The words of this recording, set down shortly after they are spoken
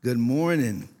Good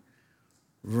morning.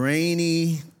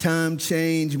 Rainy time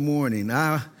change morning.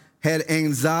 I had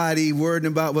anxiety worrying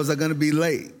about was I going to be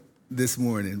late this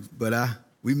morning, but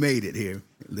we made it here,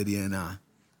 Lydia and I.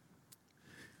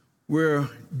 We're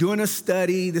doing a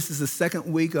study. This is the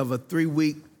second week of a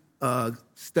 3-week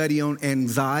study on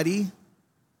anxiety.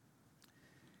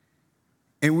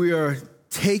 And we are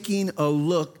taking a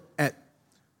look at,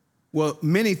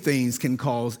 many things can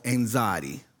cause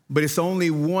anxiety. But it's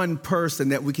only one person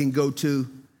that we can go to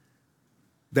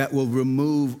that will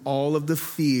remove all of the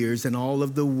fears and all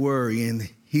of the worry, and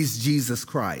he's Jesus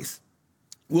Christ.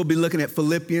 We'll be looking at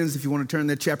Philippians, if you want to turn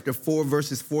to chapter 4,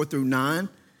 verses 4 through 9.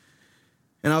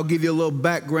 And I'll give you a little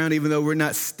background, even though we're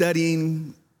not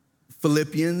studying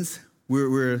Philippians.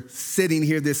 We're sitting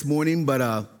here this morning,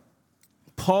 but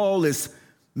Paul is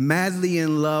madly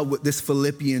in love with this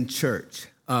Philippian church.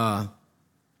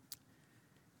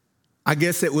 I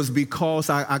guess it was because,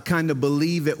 I kind of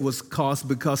believe it was caused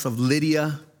because of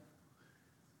Lydia.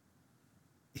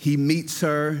 He meets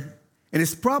her, and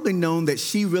it's probably known that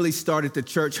she really started the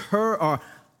church, her or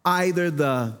either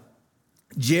the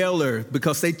jailer,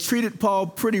 because they treated Paul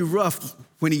pretty rough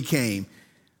when he came.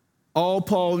 All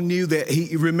Paul knew that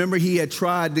he had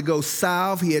tried to go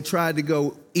south, he had tried to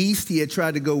go east, he had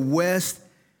tried to go west,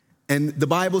 and the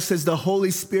Bible says the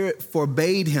Holy Spirit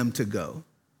forbade him to go.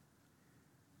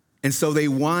 And so they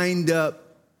wind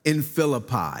up in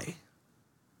Philippi,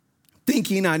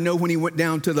 thinking, I know when he went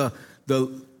down to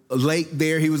the lake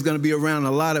there, he was going to be around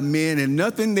a lot of men, and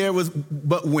nothing there was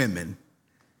but women.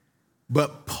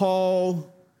 But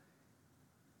Paul,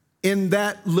 in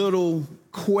that little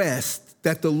quest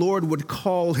that the Lord would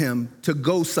call him to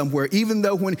go somewhere, even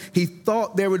though when he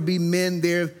thought there would be men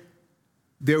there,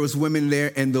 there was women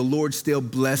there, and the Lord still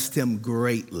blessed him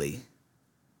greatly.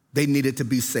 They needed to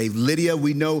be saved. Lydia,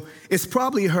 we know it's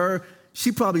probably her.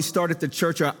 She probably started the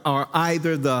church, or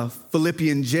either the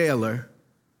Philippian jailer.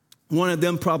 One of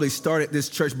them probably started this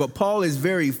church, but Paul is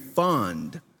very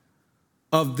fond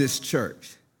of this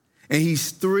church, and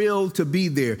he's thrilled to be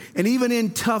there. And even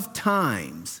in tough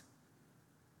times,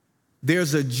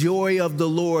 there's a joy of the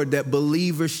Lord that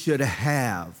believers should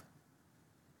have.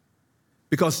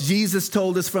 Because Jesus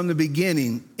told us from the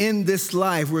beginning, in this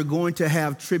life, we're going to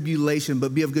have tribulation,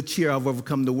 but be of good cheer, I've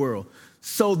overcome the world.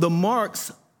 So the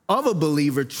marks of a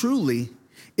believer truly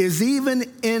is even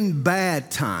in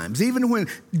bad times, even when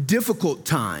difficult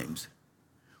times,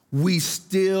 we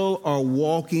still are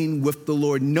walking with the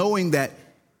Lord, knowing that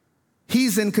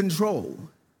he's in control.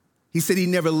 He said he'd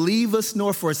never leave us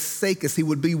nor forsake us. He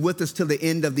would be with us till the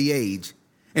end of the age.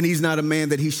 And he's not a man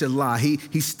that he should lie.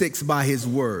 He sticks by his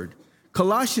word.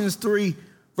 Colossians 3,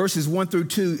 verses 1 through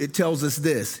 2, it tells us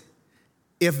this.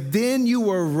 If then you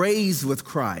were raised with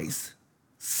Christ,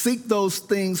 seek those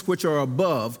things which are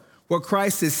above, where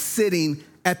Christ is sitting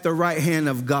at the right hand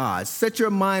of God. Set your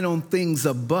mind on things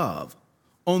above,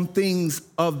 on things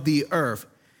of the earth.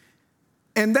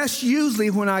 And that's usually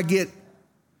when I get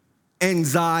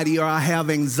anxiety, or I have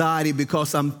anxiety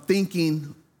because I'm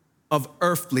thinking of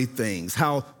earthly things,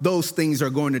 how those things are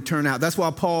going to turn out. That's why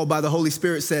Paul, by the Holy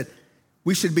Spirit, said,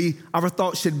 our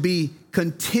thoughts should be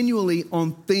continually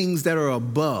on things that are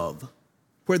above,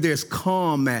 where there's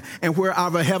calm at, and where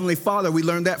our Heavenly Father, we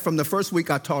learned that from the first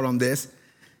week I taught on this.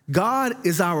 God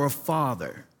is our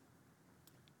Father.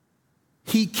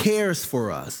 He cares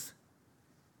for us.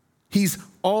 He's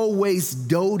always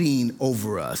doting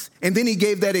over us. And then he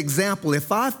gave that example.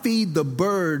 If I feed the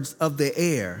birds of the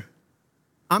air,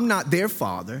 I'm not their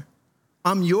father,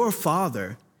 I'm your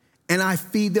father, and I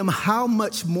feed them, how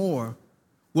much more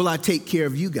will I take care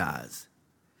of you guys?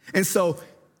 And so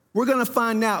we're going to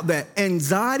find out that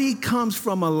anxiety comes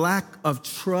from a lack of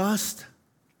trust,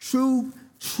 true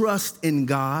trust in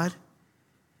God.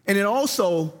 And it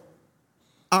also,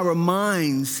 our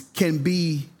minds can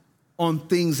be on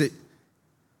things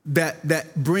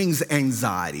that brings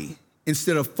anxiety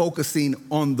instead of focusing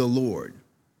on the Lord.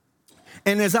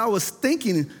 And as I was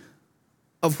thinking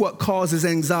of what causes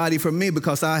anxiety for me,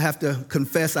 because I have to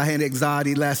confess I had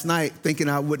anxiety last night, thinking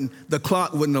the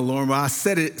clock wouldn't alarm me. I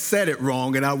said it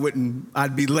wrong, and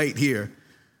I'd be late here.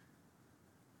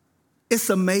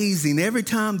 It's amazing. Every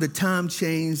time the time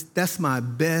changes, that's my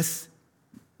best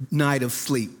night of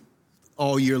sleep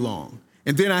all year long.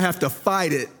 And then I have to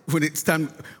fight it when it's time.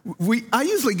 I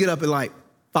usually get up at like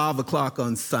 5 o'clock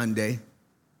on Sunday.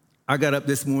 I got up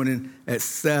this morning at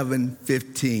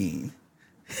 7:15.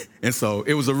 And so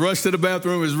it was a rush to the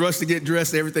bathroom, it was a rush to get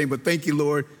dressed and everything, but thank you,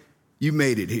 Lord, you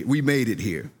made it here. We made it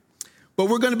here. But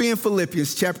we're going to be in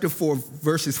Philippians chapter 4,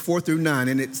 verses 4 through 9,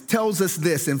 and it tells us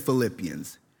this in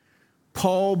Philippians.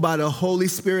 Paul, by the Holy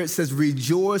Spirit, says,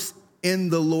 rejoice in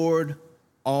the Lord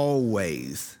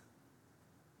always.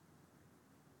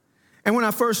 And when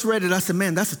I first read it, I said,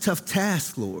 man, that's a tough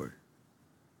task, Lord.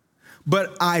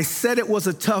 But I said it was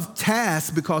a tough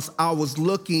task because I was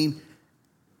looking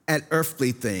at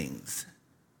earthly things,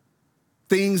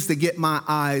 things to get my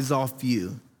eyes off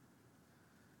you.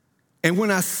 And when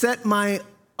I set my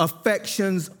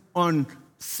affections on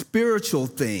spiritual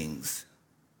things,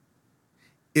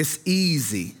 it's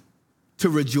easy to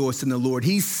rejoice in the Lord.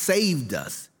 He saved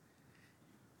us.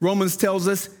 Romans tells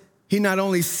us he not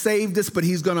only saved us, but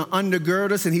he's going to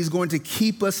undergird us and he's going to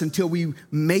keep us until we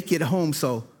make it home.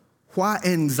 So why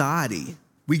anxiety?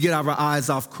 We get our eyes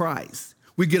off Christ.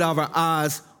 We get our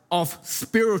eyes off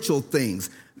spiritual things.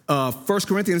 1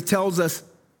 Corinthians tells us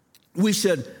we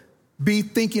should be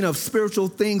thinking of spiritual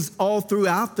things all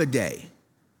throughout the day.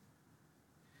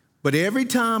 But every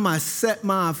time I set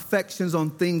my affections on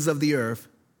things of the earth,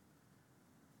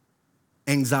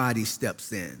 anxiety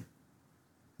steps in.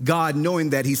 God,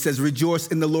 knowing that, he says, rejoice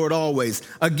in the Lord always.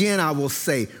 Again, I will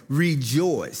say,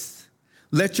 rejoice.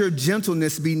 Let your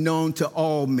gentleness be known to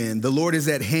all men. The Lord is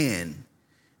at hand.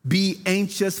 Be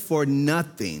anxious for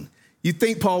nothing. You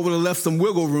think Paul would have left some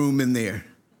wiggle room in there,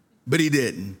 but he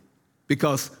didn't,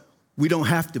 because we don't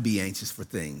have to be anxious for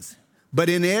things. But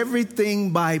in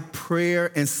everything by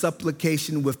prayer and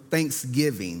supplication with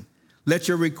thanksgiving, let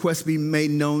your requests be made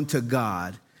known to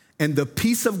God. And the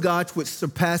peace of God, which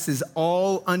surpasses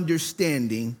all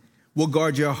understanding, will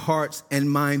guard your hearts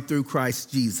and mind through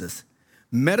Christ Jesus.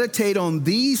 Meditate on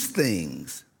these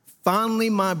things. Finally,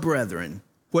 my brethren,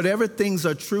 whatever things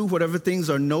are true, whatever things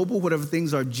are noble, whatever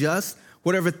things are just,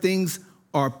 whatever things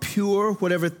are pure,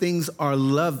 whatever things are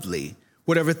lovely,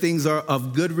 whatever things are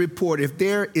of good report, if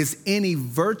there is any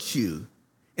virtue,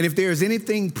 and if there is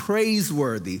anything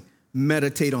praiseworthy,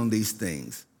 meditate on these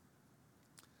things.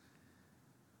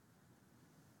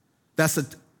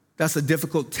 That's a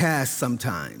difficult task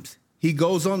sometimes. He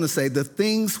goes on to say, the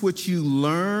things which you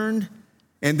learned,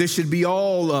 and this should be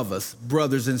all of us,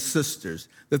 brothers and sisters,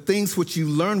 the things which you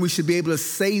learned, we should be able to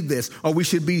say this, or we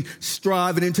should be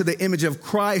striving into the image of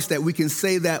Christ, that we can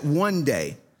say that one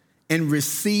day, and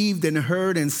received and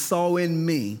heard and saw in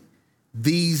me,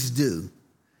 these do.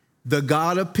 The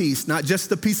God of peace, not just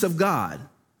the peace of God,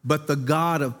 but the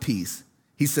God of peace,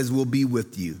 he says, will be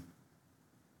with you.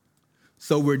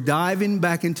 So we're diving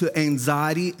back into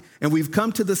anxiety, and we've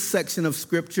come to the section of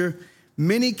scripture.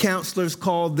 Many counselors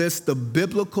call this the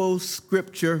biblical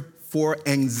scripture for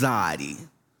anxiety.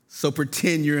 So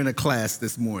pretend you're in a class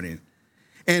this morning.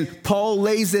 And Paul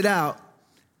lays it out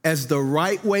as the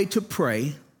right way to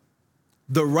pray,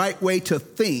 the right way to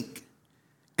think,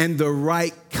 and the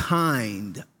right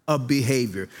kind of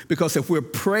behavior. Because if we're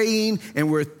praying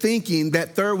and we're thinking,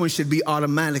 that third one should be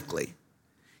automatically.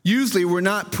 Usually we're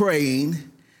not praying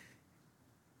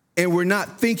and we're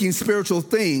not thinking spiritual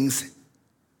things,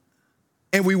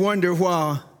 and we wonder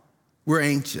why we're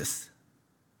anxious.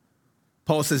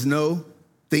 Paul says, no,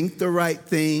 think the right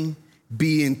thing,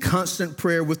 be in constant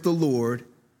prayer with the Lord,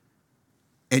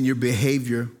 and your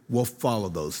behavior will follow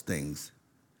those things.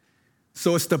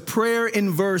 So it's the prayer in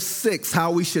verse 6,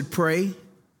 how we should pray.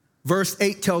 Verse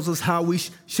 8 tells us how we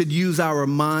should use our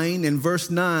mind. In verse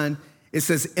 9, it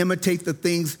says, imitate the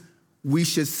things we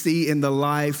should see in the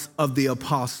lives of the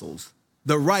apostles.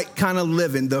 The right kind of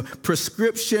living, the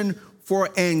prescription for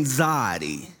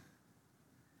anxiety.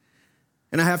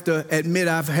 And I have to admit,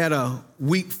 I've had a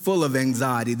week full of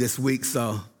anxiety this week,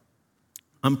 so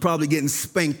I'm probably getting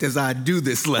spanked as I do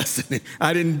this lesson.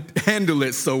 I didn't handle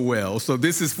it so well, so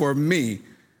this is for me.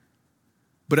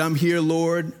 But I'm here,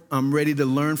 Lord. I'm ready to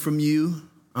learn from you.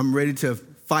 I'm ready to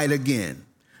fight again.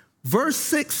 Verse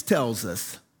 6 tells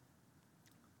us,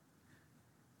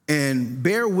 and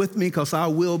bear with me because I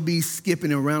will be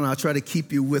skipping around. I'll try to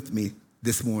keep you with me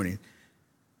this morning.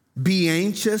 Be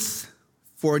anxious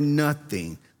for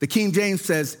nothing. The King James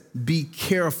says, be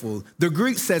careful. The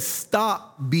Greek says,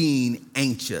 stop being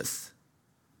anxious.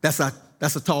 That's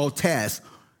a tall task.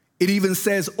 It even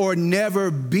says, or never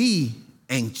be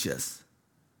anxious.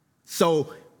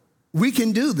 So we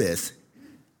can do this.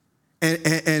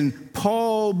 And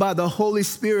Paul, by the Holy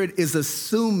Spirit, is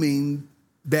assuming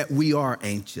that we are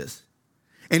anxious.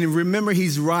 And remember,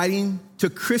 he's writing to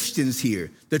Christians here,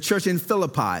 the church in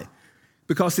Philippi,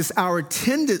 because it's our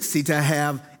tendency to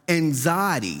have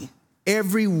anxiety.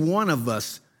 Every one of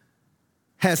us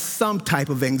has some type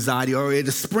of anxiety, or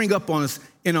it'll spring up on us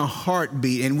in a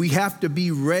heartbeat, and we have to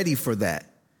be ready for that.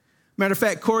 Matter of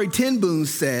fact, Corrie ten Boom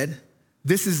said,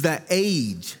 this is the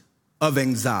age of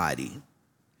anxiety.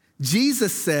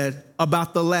 Jesus said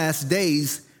about the last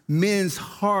days, men's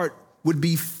heart would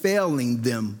be failing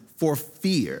them for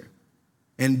fear.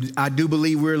 And I do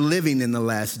believe we're living in the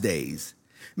last days.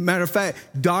 Matter of fact,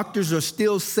 doctors are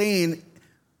still saying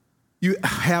you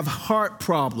have heart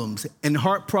problems, and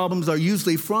heart problems are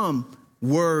usually from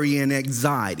worry and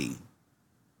anxiety.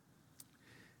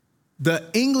 The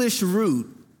English root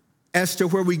as to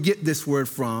where we get this word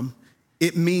from,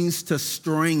 it means to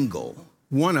strangle.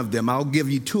 One of them, I'll give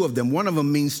you two of them. One of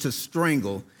them means to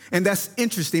strangle. And that's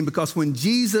interesting because when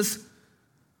Jesus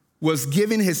was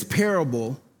giving his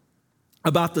parable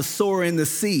about the sower and the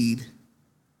seed,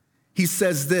 he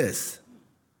says this: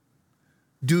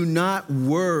 do not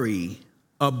worry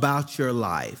about your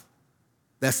life.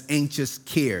 That's anxious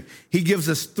care. He gives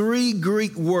us three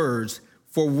Greek words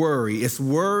for worry. It's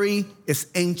worry, it's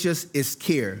anxious, it's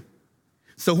care.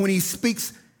 So when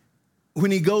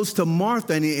he goes to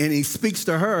Martha and he speaks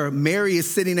to her, Mary is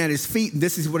sitting at his feet. And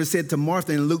this is what it said to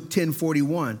Martha in Luke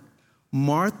 10:41.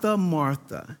 Martha,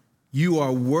 Martha, you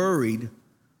are worried,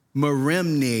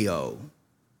 merimneo.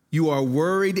 You are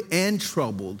worried and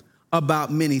troubled about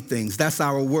many things. That's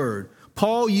our word.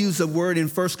 Paul used a word in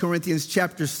 1 Corinthians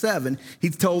chapter 7. He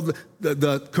told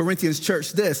the Corinthians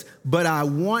church this: but I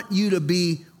want you to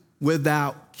be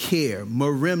without care.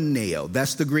 Merimneo,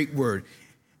 that's the Greek word.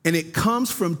 And it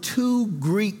comes from two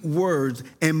Greek words,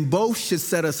 and both should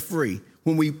set us free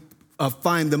when we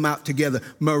find them out together.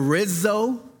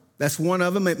 Merizo, that's one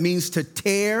of them. It means to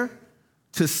tear,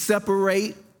 to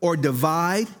separate, or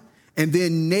divide. And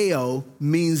then neo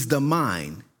means the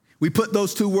mind. We put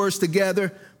those two words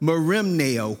together,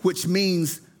 merimneo, which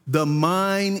means the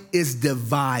mind is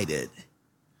divided.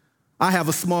 I have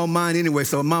a small mind anyway,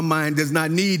 so my mind does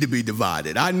not need to be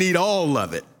divided. I need all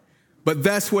of it. But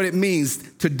that's what it means,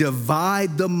 to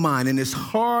divide the mind. And it's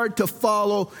hard to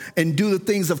follow and do the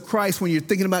things of Christ when you're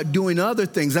thinking about doing other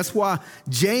things. That's why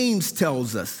James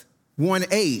tells us,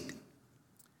 1:8,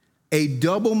 a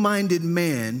double-minded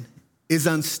man is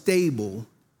unstable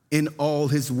in all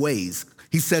his ways.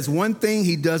 He says one thing,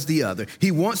 he does the other.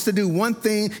 He wants to do one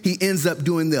thing, he ends up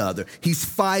doing the other. He's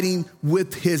fighting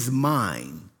with his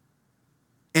mind.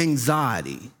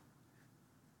 Anxiety.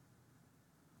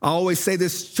 I always say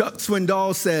this, Chuck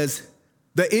Swindoll says,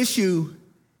 the issue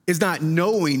is not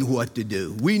knowing what to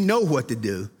do. We know what to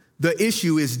do. The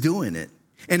issue is doing it.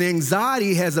 And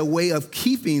anxiety has a way of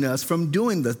keeping us from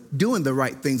doing the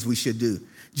right things we should do.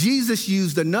 Jesus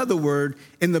used another word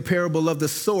in the parable of the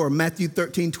sower, Matthew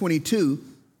 13:22.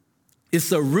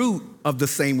 It's a root of the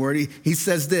same word. He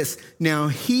says this: now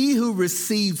he who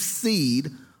receives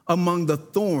seed among the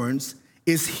thorns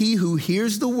is he who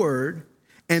hears the word,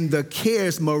 and the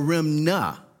cares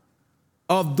merimna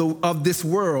of this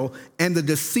world and the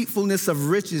deceitfulness of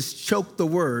riches choke the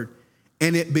word,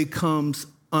 and it becomes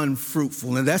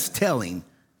unfruitful. And that's telling.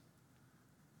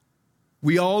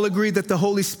 We all agree that the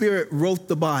Holy Spirit wrote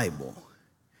the Bible.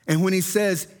 And when he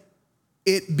says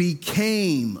it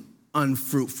became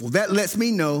unfruitful, that lets me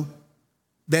know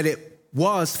that it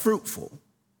was fruitful.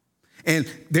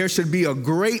 And there should be a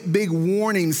great big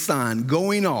warning sign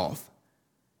going off.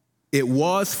 It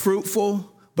was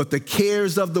fruitful, but the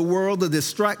cares of the world, the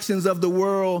distractions of the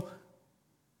world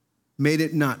made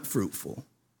it not fruitful.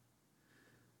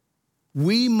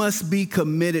 We must be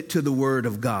committed to the word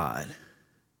of God.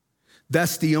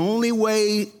 That's the only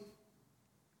way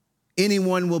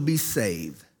anyone will be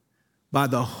saved, by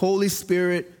the Holy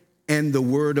Spirit and the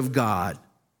word of God.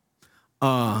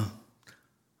 I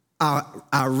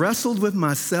wrestled with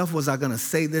myself. Was I going to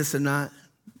say this or not?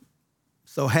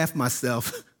 So half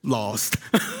myself lost.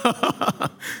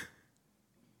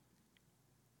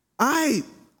 I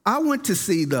went to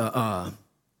see the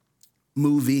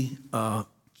movie,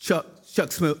 Chuck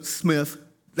Smith,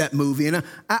 that movie, and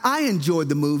I enjoyed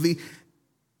the movie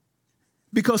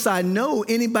because I know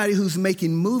anybody who's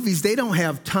making movies, they don't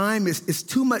have time. It's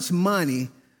too much money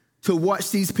to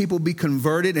watch these people be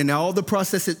converted and all the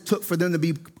process it took for them to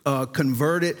be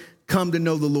converted, come to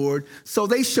know the Lord. So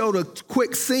they showed a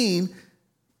quick scene.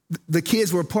 The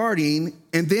kids were partying,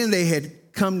 and then they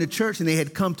had come to church and they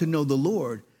had come to know the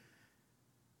Lord.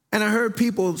 And I heard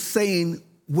people saying,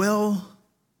 well,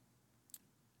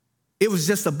 it was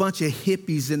just a bunch of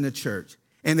hippies in the church,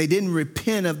 and they didn't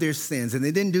repent of their sins, and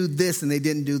they didn't do this, and they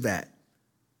didn't do that.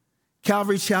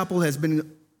 Calvary Chapel has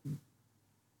been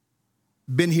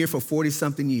here for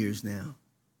 40-something years now.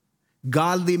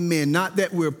 Godly men, not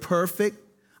that we're perfect.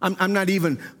 I'm not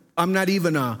even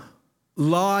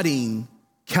lauding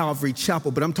Calvary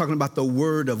Chapel, but I'm talking about the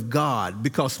Word of God,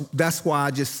 because that's why I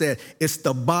just said it's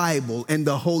the Bible and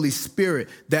the Holy Spirit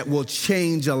that will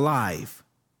change a life.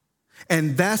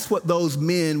 And that's what those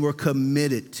men were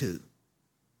committed to.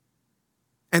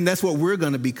 And that's what we're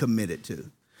going to be committed to.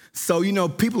 So,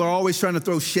 people are always trying to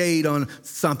throw shade on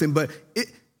something, but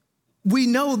we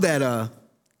know that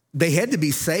they had to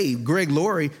be saved. Greg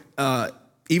Laurie,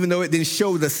 even though it didn't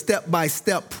show the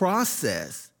step-by-step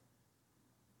process,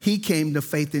 he came to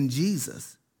faith in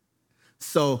Jesus.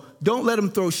 So don't let them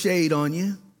throw shade on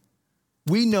you.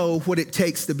 We know what it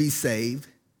takes to be saved.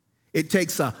 It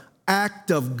takes an act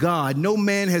of God. No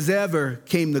man has ever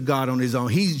came to God on his own.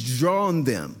 He's drawn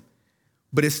them.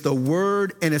 But it's the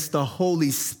Word and it's the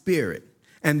Holy Spirit.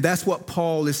 And that's what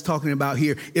Paul is talking about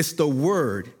here. It's the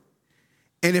Word.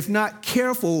 And if not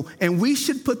careful, and we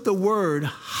should put the Word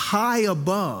high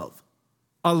above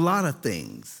a lot of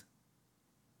things.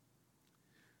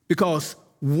 Because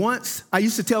once, I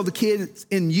used to tell the kids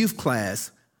in youth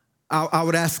class, I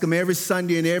would ask them every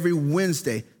Sunday and every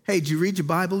Wednesday, hey, did you read your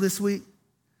Bible this week?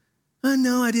 Oh,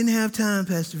 no, I didn't have time,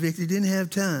 Pastor Victor, didn't have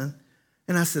time.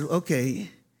 And I said, okay,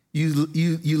 you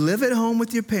live at home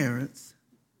with your parents.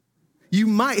 You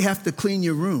might have to clean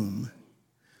your room.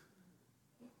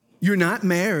 You're not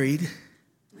married.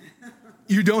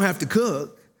 You don't have to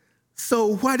cook.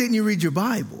 So why didn't you read your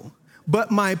Bible? But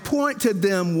my point to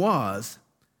them was,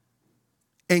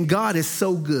 and God is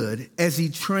so good as he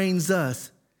trains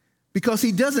us, because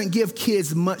he doesn't give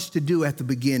kids much to do at the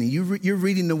beginning. You're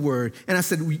reading the Word. And I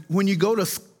said, when you go to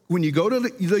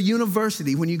the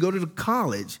university, when you go to the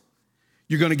college,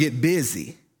 you're going to get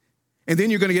busy. And then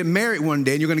you're going to get married one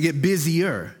day and you're going to get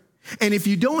busier. And if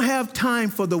you don't have time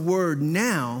for the Word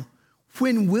now,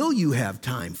 when will you have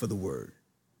time for the Word?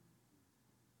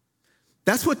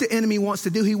 That's what the enemy wants to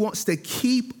do. He wants to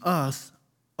keep us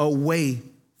away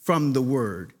from the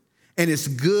Word. And it's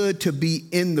good to be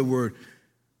in the Word.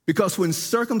 Because when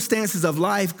circumstances of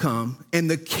life come and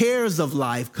the cares of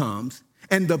life comes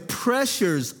and the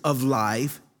pressures of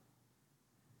life,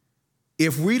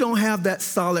 if we don't have that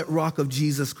solid rock of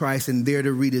Jesus Christ and there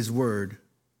to read his Word,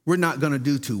 we're not going to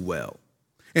do too well.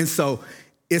 And so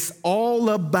it's all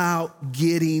about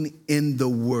getting in the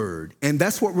Word. And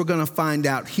that's what we're going to find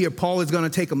out here. Paul is going to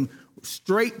take them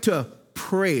straight to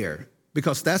prayer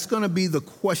because that's going to be the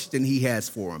question he has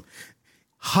for them.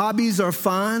 Hobbies are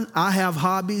fine. I have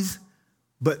hobbies,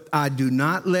 but I do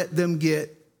not let them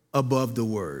get above the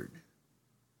Word.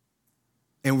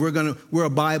 And we're a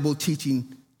Bible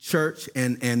teaching church,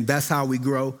 and that's how we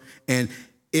grow. And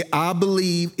I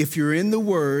believe if you're in the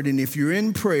Word and if you're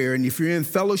in prayer and if you're in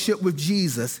fellowship with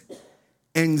Jesus,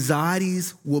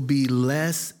 anxieties will be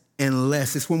less and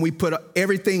less. It's when we put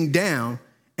everything down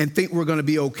and think we're going to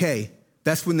be okay.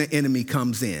 That's when the enemy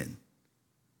comes in.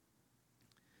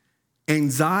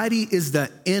 Anxiety is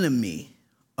the enemy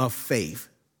of faith.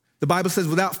 The Bible says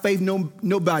without faith,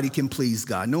 nobody can please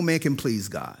God. No man can please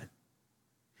God.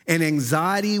 And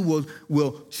anxiety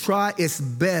will try its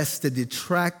best to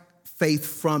detract faith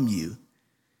from you.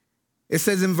 It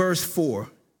says in verse 4,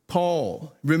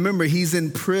 Paul, remember he's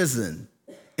in prison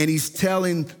and he's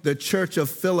telling the church of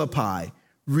Philippi,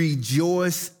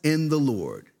 rejoice in the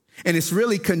Lord. And it's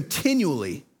really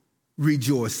continually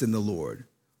rejoice in the Lord,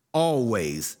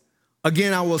 always.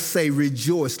 Again, I will say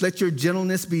rejoice. Let your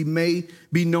gentleness be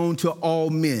known to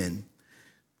all men.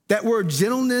 That word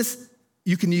gentleness,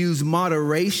 you can use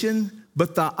moderation,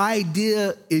 but the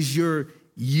idea is your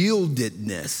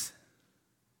yieldedness.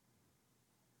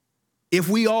 If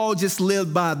we all just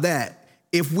lived by that,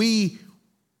 if we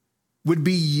would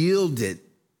be yielded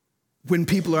when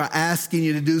people are asking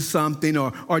you to do something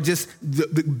or just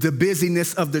the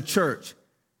busyness of the church,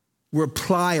 we're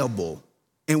pliable.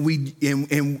 And we do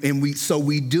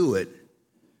it.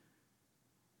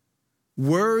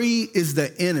 Worry is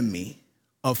the enemy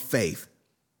of faith.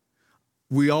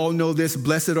 We all know this.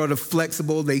 Blessed are the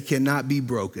flexible, they cannot be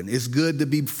broken. It's good to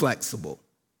be flexible.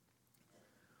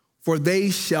 For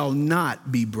they shall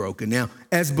not be broken. Now,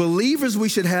 as believers, we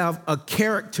should have a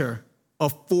character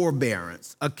of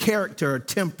forbearance, a character of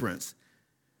temperance,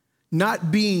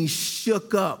 not being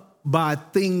shook up by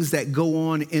things that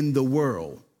go on in the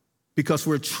world. Because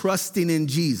we're trusting in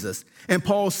Jesus. And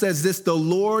Paul says this, the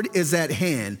Lord is at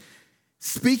hand,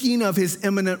 speaking of his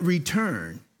imminent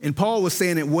return. And Paul was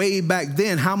saying it way back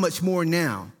then, how much more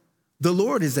now? The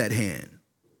Lord is at hand.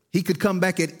 He could come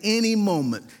back at any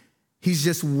moment. He's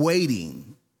just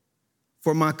waiting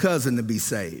for my cousin to be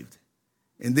saved.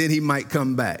 And then he might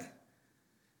come back.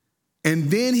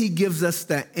 And then he gives us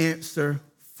the answer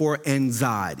for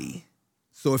anxiety.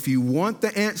 So if you want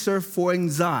the answer for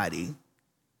anxiety,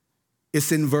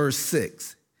 it's in verse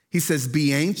 6. He says,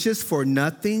 be anxious for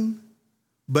nothing,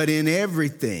 but in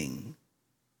everything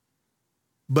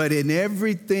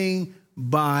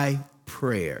by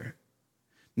prayer.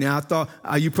 Now,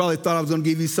 you probably thought I was going to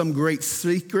give you some great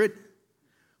secret,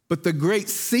 but the great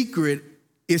secret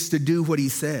is to do what he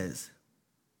says.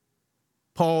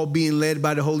 Paul, being led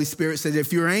by the Holy Spirit, says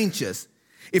if you're anxious,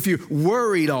 if you're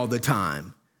worried all the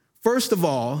time, first of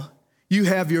all, you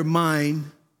have your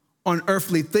mind on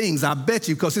earthly things. I bet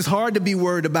you, because it's hard to be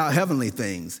worried about heavenly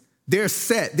things. They're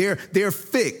set, they're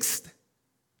fixed.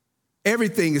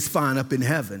 Everything is fine up in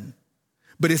heaven.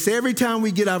 But it's every time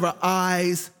we get our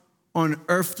eyes on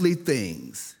earthly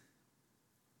things,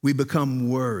 we become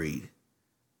worried.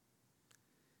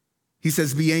 He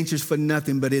says, be anxious for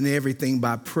nothing, but in everything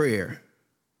by prayer,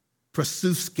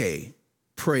 proseuche,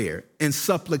 prayer, and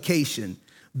supplication.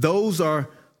 Those are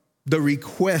the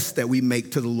requests that we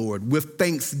make to the Lord with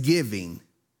thanksgiving.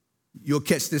 You'll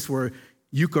catch this word,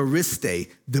 Euchariste,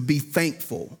 to be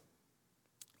thankful.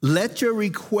 Let your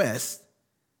request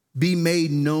be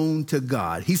made known to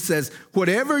God. He says,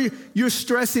 whatever you're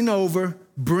stressing over,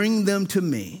 bring them to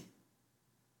me.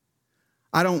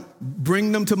 I don't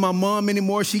bring them to my mom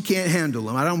anymore. She can't handle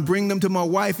them. I don't bring them to my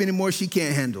wife anymore. She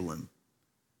can't handle them.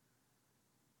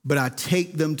 But I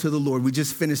take them to the Lord. We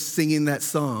just finished singing that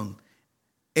song,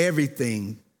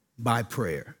 everything by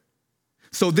prayer.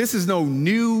 So this is no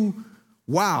new,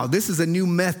 wow, this is a new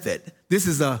method. This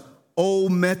is an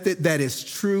old method that is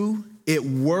true, it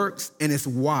works, and it's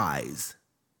wise.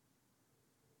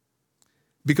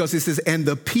 Because it says, and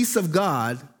the peace of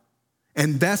God,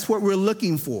 and that's what we're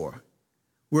looking for.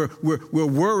 We're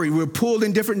worried. We're pulled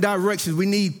in different directions. We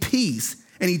need peace.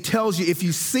 And he tells you, if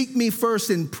you seek me first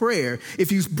in prayer,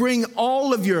 if you bring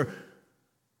all of your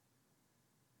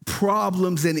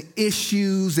problems and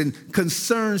issues and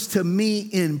concerns to me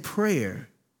in prayer,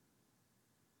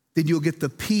 then you'll get the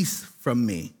peace from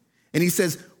me. And he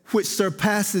says, which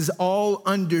surpasses all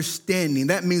understanding.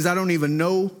 That means I don't even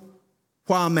know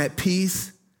why I'm at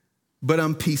peace, but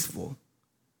I'm peaceful.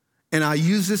 And I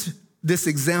use this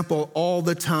example all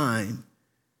the time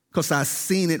because I've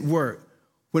seen it work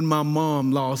when my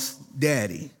mom lost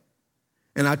daddy.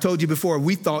 And I told you before,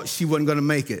 we thought she wasn't going to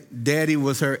make it. Daddy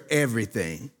was her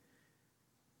everything.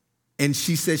 And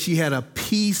she said she had a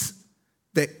peace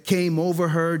that came over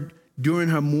her during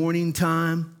her mourning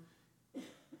time,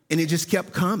 and it just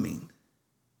kept coming.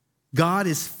 God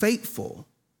is faithful.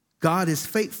 God is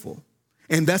faithful.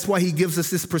 And that's why he gives us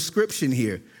this prescription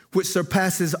here, which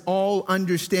surpasses all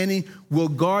understanding, will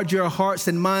guard your hearts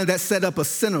and minds. That set up a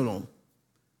sentinel.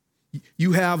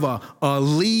 You have a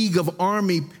league of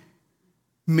army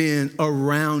men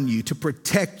around you to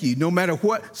protect you. No matter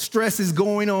what stress is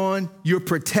going on, you're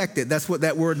protected. That's what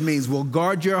that word means. Will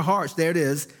guard your hearts, there it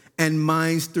is, and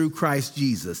minds through Christ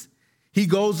Jesus. He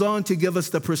goes on to give us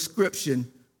the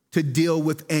prescription to deal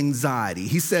with anxiety.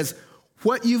 He says,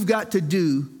 what you've got to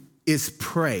do is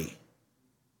pray.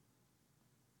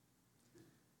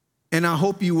 And I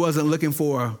hope you wasn't looking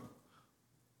for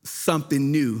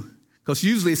something new, because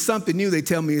usually it's something new, they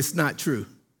tell me it's not true.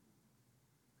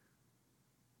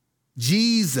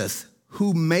 Jesus,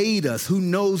 who made us, who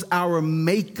knows our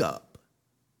makeup,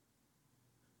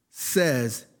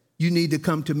 says, you need to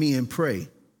come to me and pray.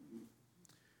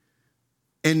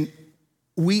 And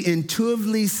we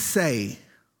intuitively say,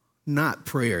 not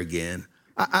prayer again.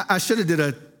 I should have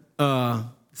did a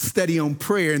study on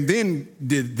prayer and then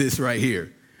did this right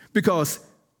here. Because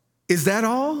is that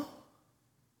all?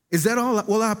 Is that all?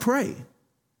 Well, I pray.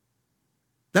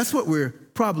 That's what we're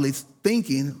probably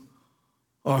thinking,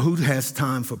 or who has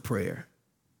time for prayer?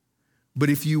 But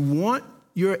if you want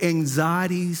your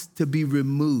anxieties to be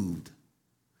removed,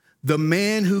 the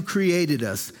man who created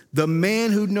us, the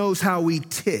man who knows how we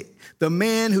tick, the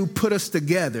man who put us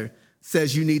together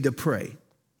says you need to pray.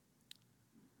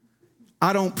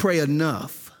 I don't pray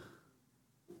enough.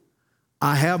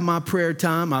 I have my prayer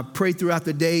time. I pray throughout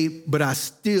the day, but I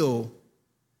still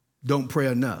don't pray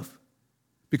enough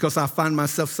because I find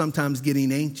myself sometimes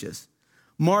getting anxious.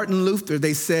 Martin Luther,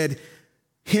 they said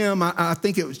him, I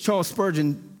think it was Charles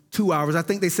Spurgeon, 2 hours. I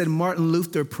think they said Martin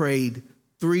Luther prayed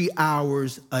 3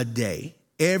 hours a day,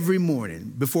 every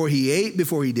morning. Before he ate,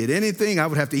 before he did anything, I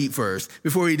would have to eat first.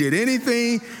 Before he did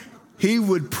anything, he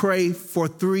would pray for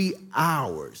 3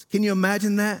 hours. Can you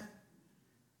imagine that?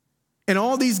 And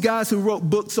all these guys who wrote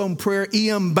books on prayer,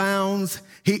 E.M. Bounds,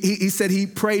 he said he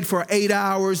prayed for 8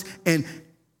 hours and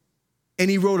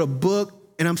he wrote a book.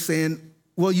 And I'm saying,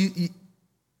 well, you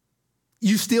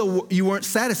weren't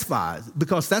satisfied,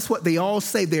 because that's what they all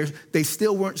say. They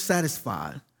still weren't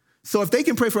satisfied. So if they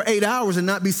can pray for 8 hours and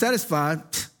not be satisfied,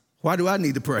 why do I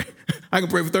need to pray? I can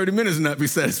pray for 30 minutes and not be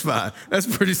satisfied. That's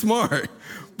pretty smart.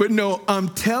 But no, I'm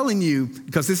telling you,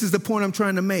 because this is the point I'm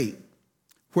trying to make.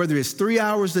 Whether it's 3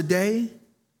 hours a day,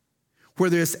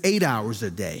 whether it's 8 hours a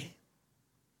day,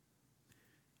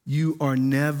 you are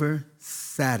never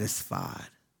satisfied.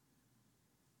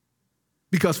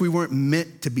 because we weren't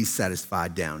meant to be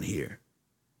satisfied down here.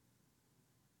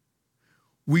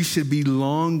 We should be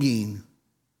longing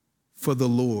for the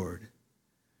Lord.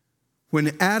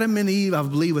 When Adam and Eve, I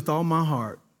believe with all my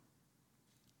heart,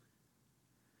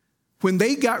 when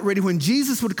they got ready, when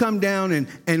Jesus would come down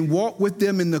and walk with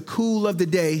them in the cool of the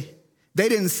day, they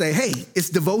didn't say, hey, it's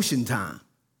devotion time.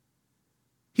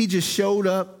 He just showed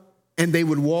up and they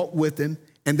would walk with him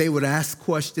and they would ask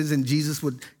questions and Jesus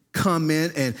would come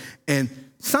in and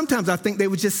sometimes I think they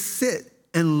would just sit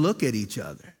and look at each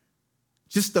other.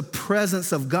 Just the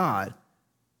presence of God.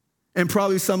 And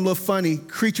probably some little funny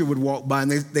creature would walk by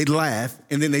and they'd laugh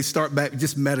and then they start back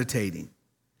just meditating.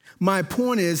 My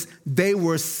point is they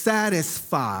were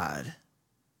satisfied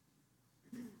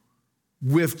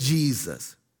with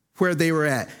Jesus where they were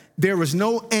at. There was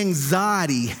no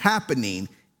anxiety happening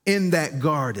in that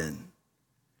garden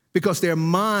because their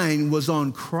mind was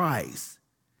on Christ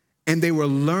and they were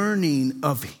learning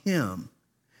of him.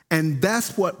 And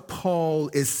that's what Paul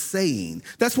is saying.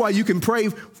 That's why you can pray,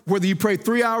 whether you pray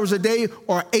 3 hours a day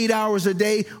or 8 hours a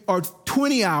day or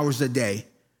 20 hours a day.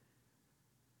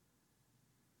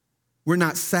 We're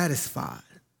not satisfied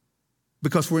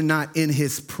because we're not in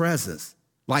his presence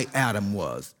like Adam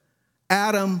was.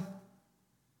 Adam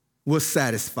was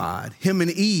satisfied, him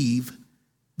and Eve,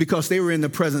 because they were in the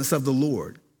presence of the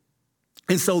Lord.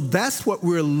 And so that's what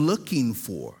we're looking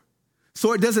for.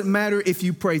 So it doesn't matter if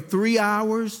you pray 3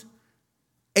 hours,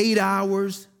 8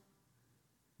 hours,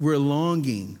 we're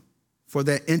longing for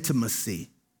that intimacy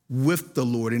with the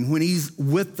Lord. And when he's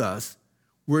with us,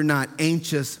 we're not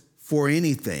anxious for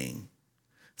anything.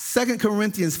 2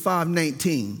 Corinthians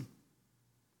 5:19.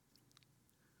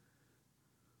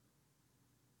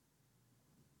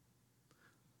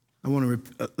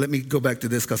 Let me go back to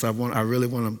this because I really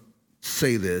want to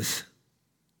say this.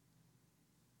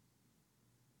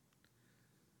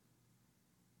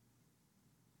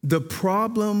 The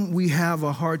problem we have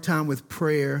a hard time with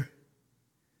prayer,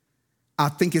 I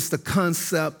think it's the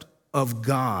concept of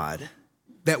God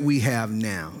that we have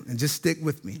now. And just stick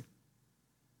with me.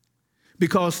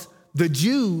 Because the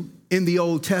Jew in the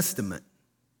Old Testament,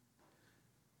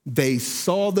 they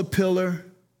saw the pillar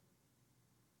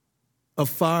of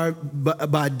fire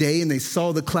by day and they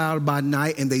saw the cloud by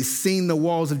night and they seen the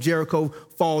walls of Jericho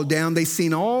fall down. They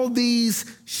seen all these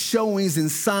showings and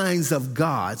signs of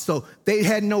God. So they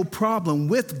had no problem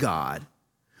with God,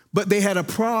 but they had a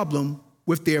problem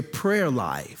with their prayer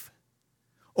life.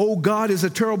 Oh, God is a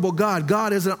terrible God.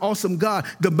 God is an awesome God.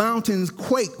 The mountains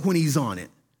quake when he's on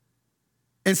it.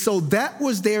 And so that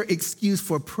was their excuse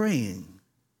for praying.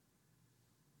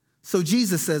 So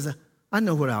Jesus says, I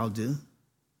know what I'll do.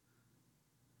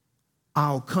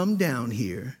 I'll come down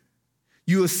here.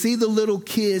 You will see the little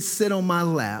kids sit on my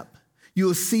lap. You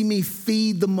will see me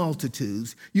feed the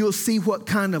multitudes. You'll see what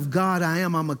kind of God I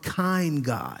am. I'm a kind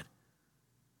God.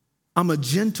 I'm a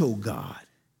gentle God.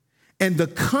 And the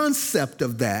concept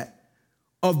of that,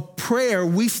 of prayer,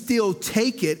 we still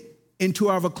take it into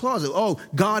our closet. Oh,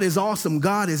 God is awesome.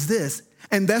 God is this.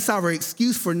 And that's our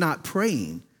excuse for not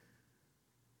praying.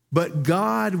 But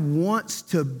God wants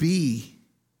to be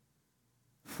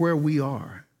where we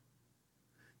are.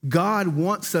 God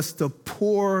wants us to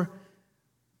pour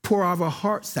our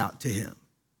hearts out to him.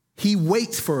 He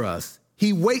waits for us.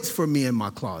 He waits for me in my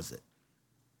closet.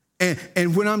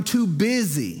 And when I'm too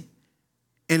busy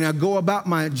and I go about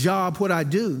my job, what I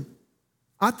do,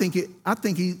 I think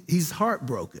he's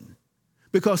heartbroken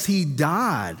because he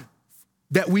died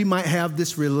that we might have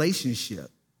this relationship.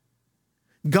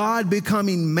 God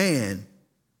becoming man.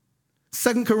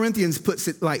 2 Corinthians puts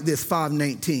it like this,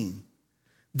 5:19,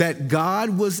 that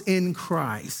God was in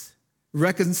Christ,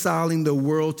 reconciling the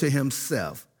world to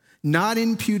himself, not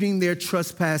imputing their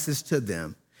trespasses to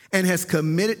them, and has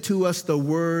committed to us the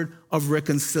word of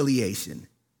reconciliation.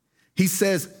 He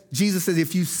says, Jesus says,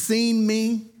 if you've seen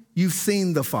me, you've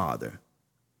seen the Father.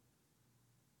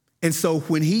 And so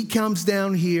when he comes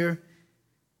down here,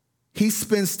 he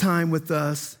spends time with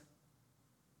us.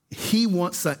 He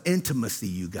wants an intimacy,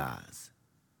 you guys.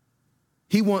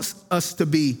 He wants us to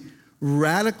be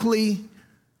radically,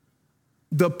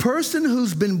 the person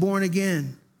who's been born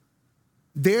again,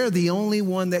 they're the only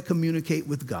one that communicate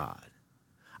with God.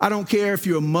 I don't care if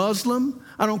you're a Muslim.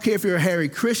 I don't care if you're a Hare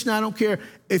Krishna. I don't care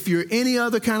if you're any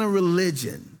other kind of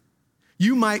religion.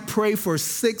 You might pray for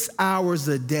 6 hours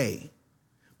a day,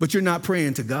 but you're not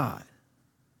praying to God.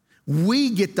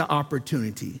 We get the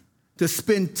opportunity to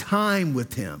spend time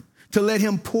with him, to let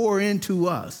him pour into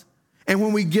us. And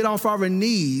when we get off our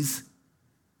knees,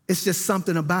 it's just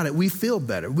something about it. We feel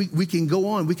better. We can go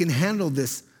on. We can handle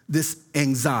this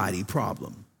anxiety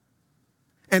problem.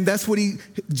 And that's what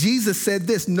Jesus said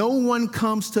this, no one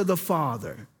comes to the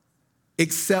Father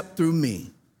except through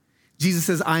me. Jesus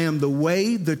says, I am the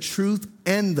way, the truth,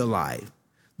 and the life.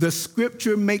 The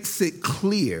scripture makes it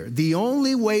clear the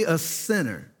only way a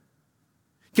sinner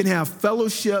can have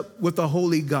fellowship with the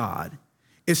holy God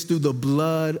is through the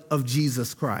blood of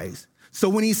Jesus Christ. So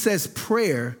when he says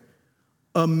prayer,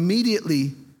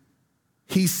 immediately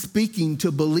he's speaking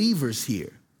to believers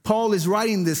here. Paul is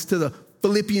writing this to the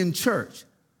Philippian church,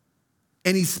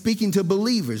 and he's speaking to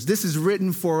believers. This is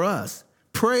written for us.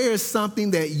 Prayer is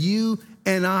something that you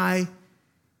and I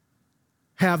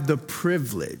have the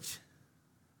privilege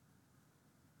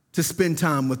to spend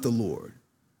time with the Lord.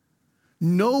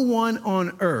 No one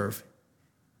on earth,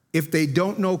 if they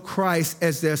don't know Christ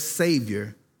as their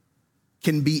Savior,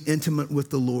 can be intimate with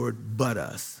the Lord but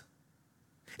us.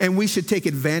 And we should take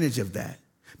advantage of that.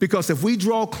 Because if we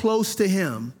draw close to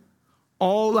him,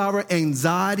 all our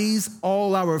anxieties,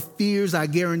 all our fears, I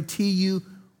guarantee you,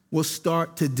 will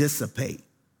start to dissipate.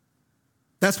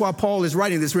 That's why Paul is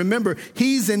writing this. Remember,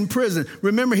 he's in prison.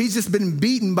 Remember, he's just been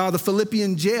beaten by the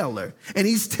Philippian jailer, and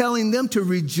he's telling them to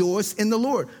rejoice in the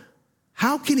Lord.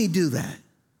 How can he do that?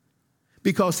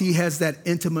 Because he has that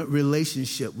intimate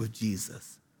relationship with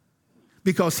Jesus.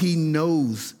 Because he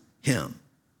knows him,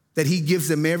 that he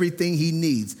gives him everything he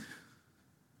needs.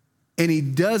 And he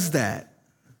does that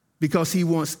because he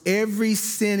wants every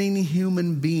sinning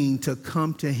human being to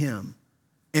come to him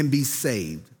and be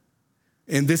saved.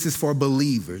 And this is for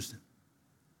believers.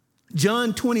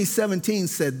 John 20:17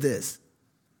 said this.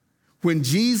 When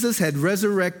Jesus had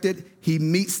resurrected, he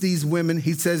meets these women.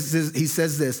 He says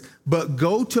this, but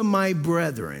go to my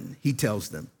brethren, he tells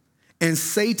them, and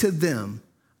say to them,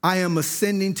 I am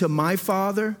ascending to my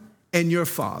Father and your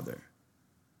Father.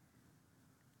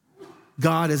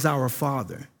 God is our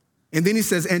Father. And then he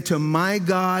says, and to my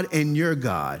God and your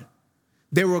God.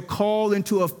 They were called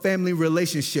into a family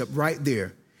relationship right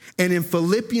there. And in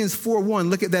Philippians 4:1,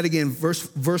 look at that again,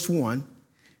 verse 1.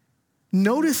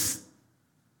 Notice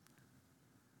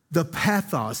the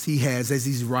pathos he has as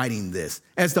he's writing this,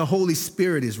 as the Holy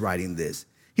Spirit is writing this.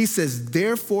 He says,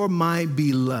 therefore, my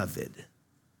beloved.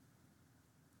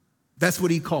 That's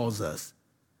what he calls us.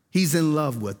 He's in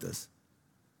love with us.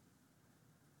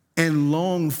 And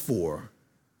long for,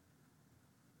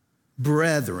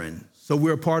 brethren. So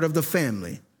we're a part of the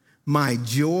family. My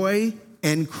joy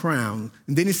and crown.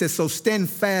 And then he says, so stand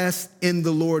fast in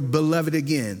the Lord, beloved,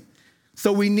 again.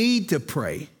 So we need to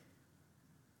pray.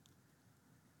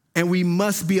 And we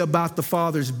must be about the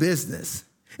Father's business.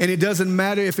 And it doesn't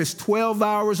matter if it's 12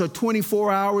 hours or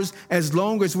 24 hours, as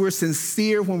long as we're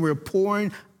sincere when we're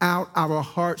pouring out our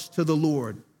hearts to the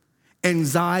Lord.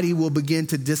 Anxiety will begin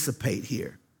to dissipate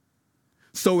here.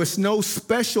 So it's no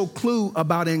special clue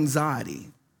about anxiety.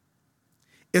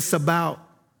 It's about,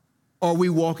 are we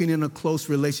walking in a close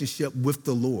relationship with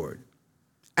the Lord?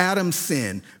 Adam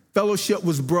sinned. Fellowship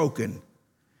was broken.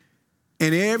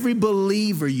 And every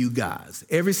believer, you guys,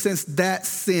 ever since that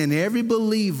sin, every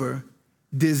believer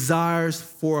desires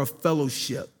for a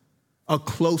fellowship, a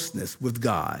closeness with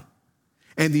God.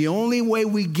 And the only way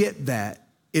we get that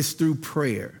is through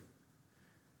prayer.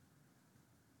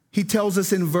 He tells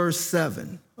us in verse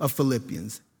 7 of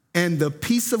Philippians, and the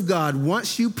peace of God,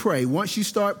 once you pray, once you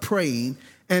start praying,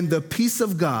 and the peace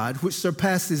of God, which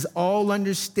surpasses all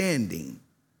understanding,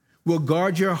 will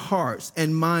guard your hearts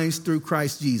and minds through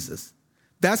Christ Jesus.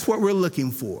 That's what we're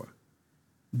looking for.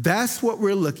 That's what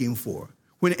we're looking for.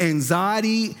 When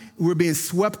anxiety, we're being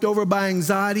swept over by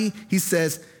anxiety, he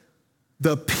says,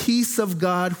 the peace of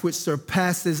God, which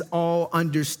surpasses all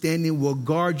understanding, will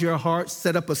guard your heart,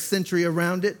 set up a sentry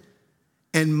around it,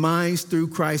 and minds through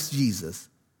Christ Jesus.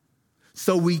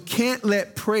 So we can't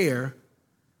let prayer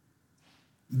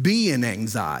be in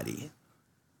anxiety.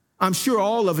 I'm sure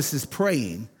all of us is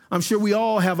praying. I'm sure we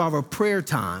all have our prayer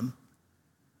time,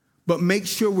 but make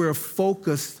sure we're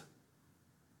focused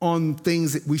on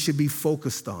things that we should be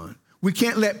focused on. We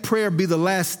can't let prayer be the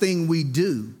last thing we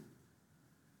do.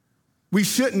 We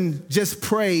shouldn't just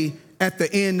pray at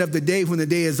the end of the day when the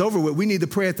day is over with. We need to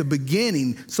pray at the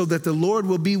beginning so that the Lord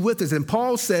will be with us. And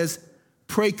Paul says,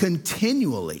 pray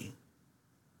continually.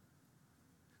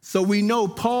 So we know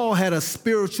Paul had a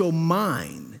spiritual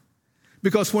mind,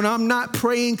 because when I'm not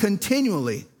praying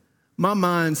continually, my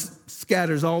mind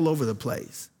scatters all over the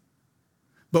place.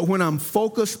 But when I'm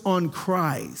focused on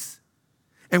Christ,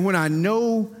 and when I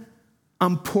know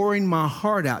I'm pouring my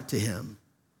heart out to him,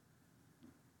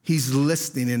 he's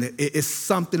listening, and it's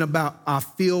something about I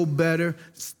feel better.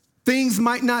 Things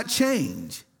might not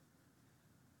change,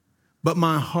 but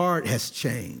my heart has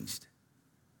changed.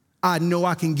 I know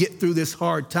I can get through this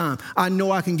hard time. I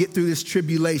know I can get through this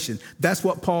tribulation. That's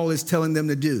what Paul is telling them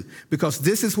to do, because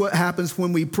this is what happens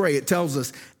when we pray. It tells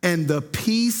us, and the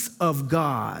peace of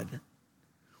God,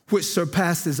 which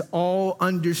surpasses all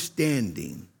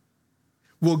understanding,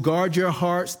 will guard your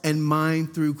hearts and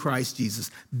mind through Christ Jesus.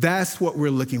 That's what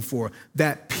we're looking for,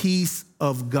 that peace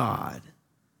of God.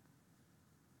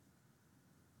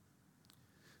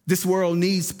 This world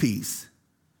needs peace.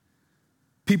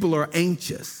 People are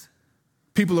anxious.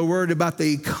 People are worried about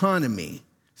the economy,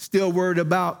 still worried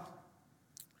about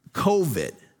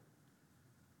COVID,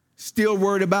 still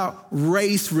worried about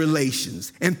race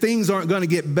relations, and things aren't going to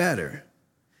get better.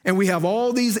 And we have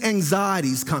all these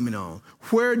anxieties coming on.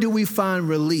 Where do we find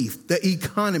relief? The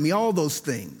economy, all those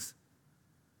things.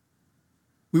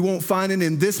 We won't find it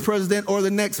in this president or the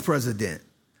next president.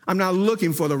 I'm not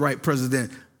looking for the right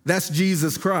president. That's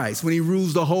Jesus Christ when he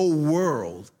rules the whole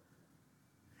world.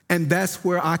 And that's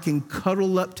where I can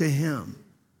cuddle up to him.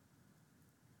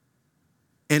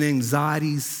 And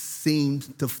anxieties seem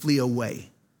to flee away.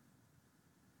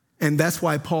 And that's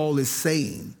why Paul is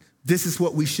saying, this is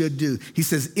what we should do. He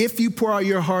says, if you pour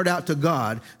your heart out to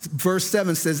God, verse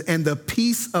 7 says, and the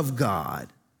peace of God,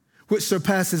 which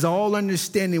surpasses all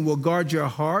understanding, will guard your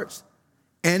hearts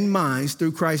and minds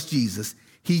through Christ Jesus.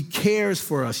 He cares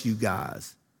for us, you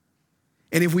guys.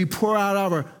 And if we pour out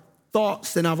our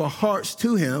thoughts and our hearts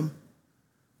to him,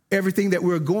 everything that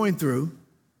we're going through,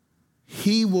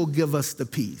 he will give us the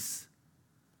peace.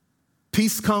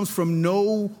 Peace comes from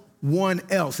no one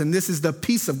else, and this is the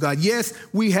peace of God. Yes,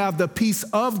 we have the peace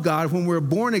of God when we're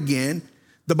born again.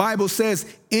 The Bible says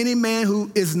any man who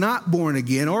is not born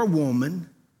again, or woman,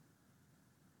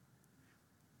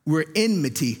 we're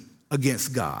enmity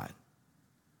against God.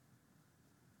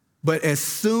 But as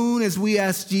soon as we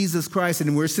ask Jesus Christ,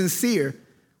 and we're sincere,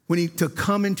 to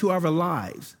come into our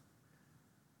lives,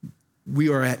 we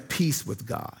are at peace with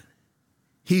God.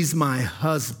 He's my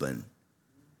husband,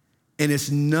 and it's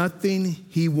nothing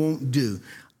he won't do.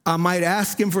 I might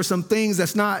ask him for some things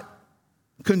that's not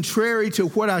contrary to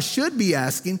what I should be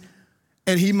asking,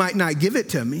 and he might not give it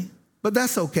to me, but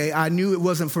that's okay. I knew it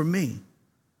wasn't for me.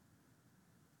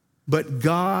 But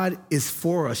God is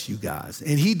for us, you guys,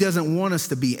 and he doesn't want us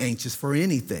to be anxious for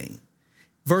anything.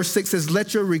 Verse 6 says,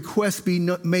 let your requests be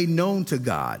made known to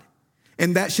God,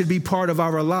 and that should be part of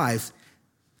our lives,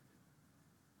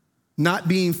 not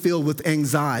being filled with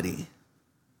anxiety.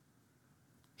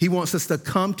 He wants us to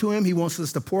come to him. He wants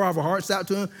us to pour our hearts out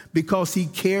to him because he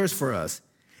cares for us.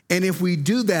 And if we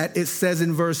do that, it says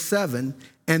in verse 7,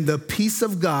 and the peace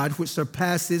of God, which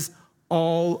surpasses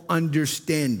all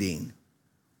understanding,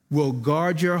 will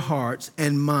guard your hearts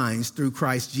and minds through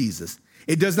Christ Jesus.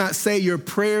 It does not say your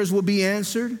prayers will be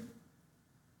answered.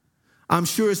 I'm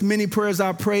sure as many prayers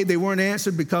I prayed, they weren't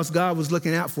answered because God was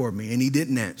looking out for me and he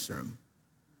didn't answer them.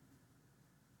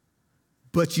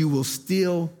 But you will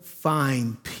still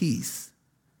find peace.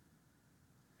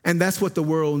 And that's what the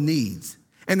world needs.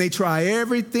 And they try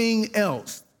everything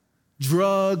else,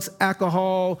 drugs,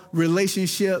 alcohol,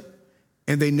 relationship,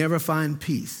 and they never find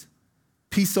peace.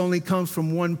 Peace only comes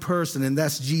from one person, and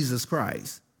that's Jesus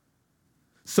Christ.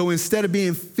 So instead of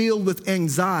being filled with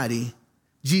anxiety,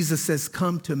 Jesus says,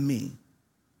 come to me.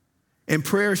 And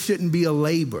prayer shouldn't be a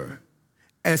labor.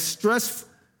 As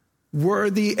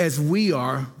stress-worthy as we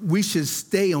are, we should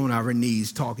stay on our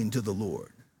knees talking to the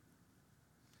Lord.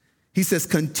 He says,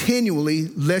 continually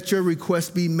let your requests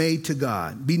be made to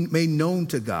God, be made known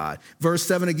to God. Verse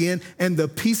 7 again, and the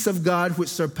peace of God which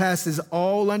surpasses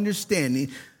all understanding.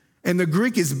 And the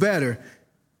Greek is better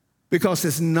because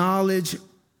it's knowledge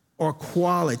or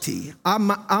quality. I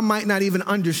might not even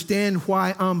understand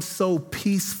why I'm so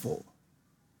peaceful,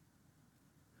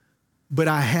 but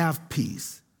I have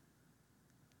peace.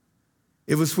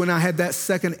 It was when I had that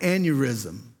second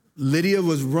aneurysm. Lydia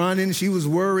was running. She was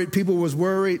worried. People was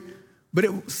worried. But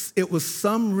it was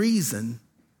some reason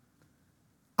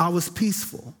I was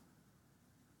peaceful.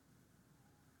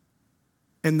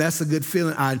 And that's a good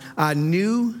feeling. I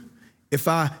knew if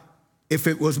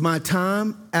it was my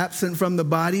time absent from the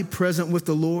body, present with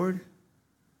the Lord,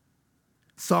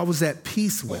 so I was at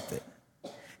peace with it.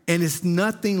 And it's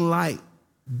nothing like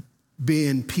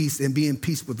being peace and being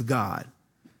peace with God.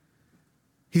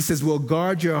 He says, well,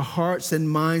 guard your hearts and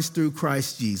minds through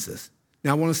Christ Jesus.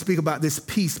 Now, I want to speak about this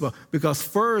peace, because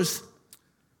first,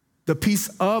 the peace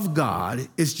of God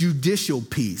is judicial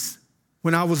peace.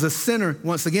 When I was a sinner,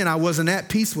 once again, I wasn't at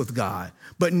peace with God.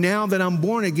 But now that I'm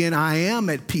born again, I am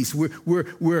at peace.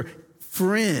 We're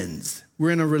friends.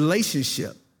 We're in a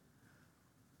relationship.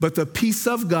 But the peace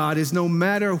of God is no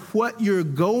matter what you're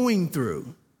going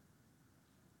through,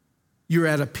 you're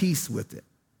at a peace with it.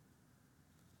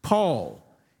 Paul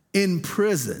in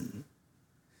prison,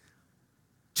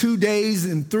 2 days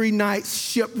and 3 nights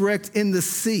shipwrecked in the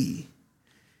sea,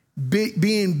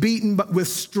 being beaten with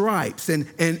stripes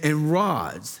and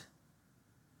rods.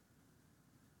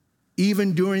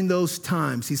 Even during those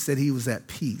times, he said he was at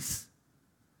peace.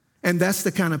 And that's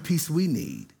the kind of peace we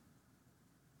need.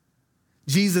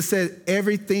 Jesus said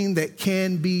everything that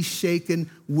can be shaken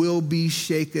will be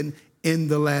shaken in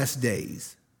the last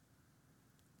days.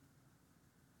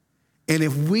 And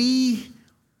if we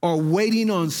are waiting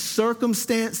on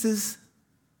circumstances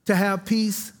to have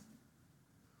peace,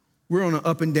 we're on an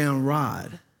up and down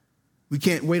ride. We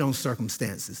can't wait on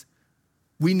circumstances.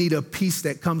 We need a peace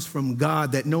that comes from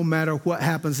God, that no matter what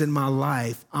happens in my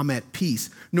life, I'm at peace.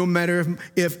 No matter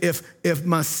if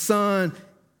my son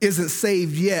isn't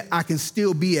saved yet, I can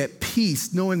still be at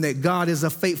peace, knowing that God is a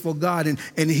faithful God and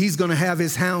he's going to have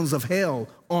his hounds of hell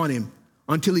on him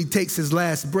until he takes his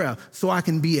last breath. So I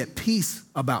can be at peace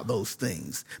about those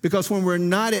things. Because when we're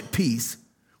not at peace,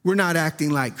 we're not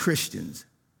acting like Christians.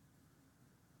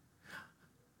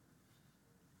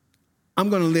 I'm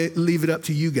going to leave it up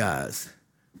to you guys,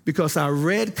 because I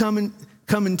read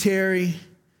commentary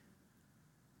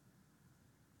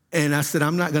and I said,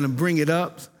 I'm not going to bring it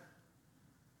up.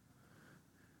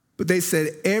 But they said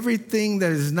everything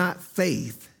that is not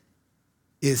faith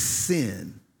is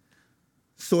sin.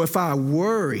 So if I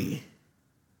worry,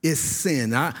 it's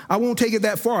sin. I won't take it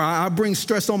that far. I bring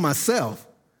stress on myself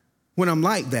when I'm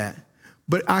like that.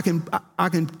 But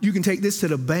you can take this to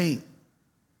the bank.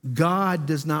 God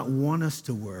does not want us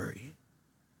to worry.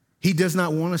 He does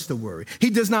not want us to worry.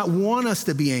 He does not want us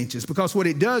to be anxious, because what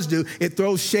it does do, it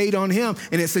throws shade on him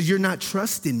and it says, you're not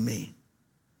trusting me.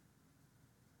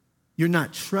 You're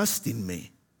not trusting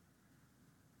me.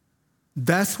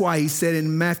 That's why he said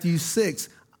in Matthew 6,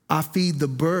 I feed the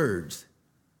birds.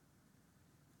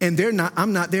 And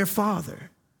I'm not their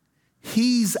father.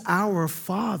 He's our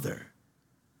father.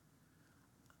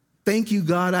 Thank you,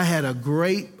 God. I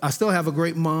still have a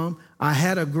great mom. I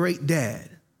had a great dad.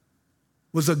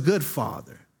 Was a good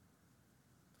father.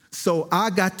 So I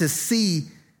got to see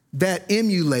that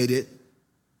emulated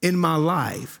in my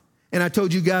life. And I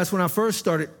told you guys when I first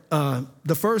started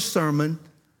the first sermon,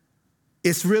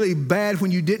 it's really bad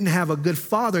when you didn't have a good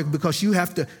father, because you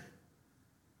have to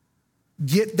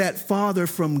get that father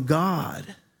from God.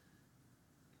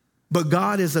 But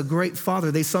God is a great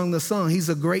father. They sung the song, he's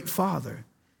a great father.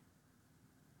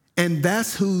 And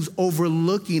that's who's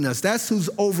overlooking us. That's who's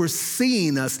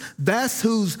overseeing us. That's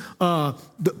who's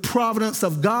the providence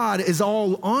of God is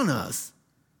all on us.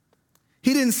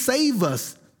 He didn't save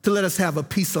us to let us have a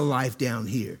piece of life down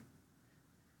here.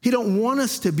 He don't want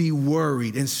us to be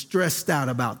worried and stressed out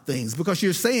about things, because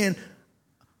you're saying,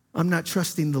 I'm not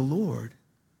trusting the Lord.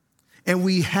 And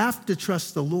we have to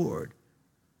trust the Lord.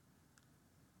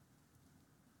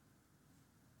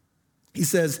 He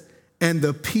says, and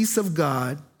the peace of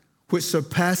God, which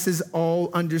surpasses all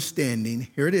understanding,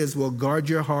 here it is, will guard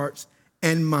your hearts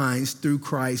and minds through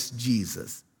Christ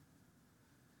Jesus.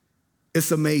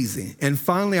 It's amazing. And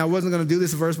finally, I wasn't going to do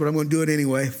this verse, but I'm going to do it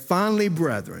anyway. Finally,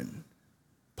 brethren,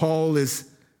 Paul is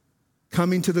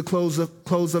coming to the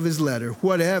close of his letter.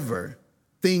 Whatever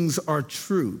things are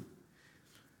true.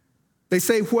 They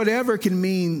say whatever can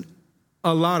mean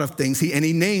a lot of things, and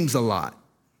he names a lot.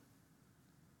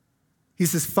 He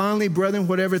says, finally, brethren,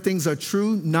 whatever things are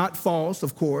true, not false,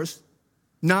 of course,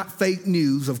 not fake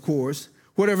news, of course.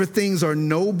 Whatever things are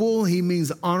noble, he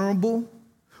means honorable.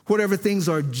 Whatever things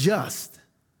are just.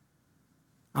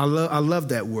 I love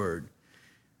that word,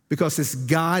 because it's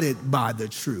guided by the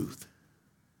truth.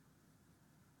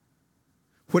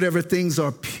 Whatever things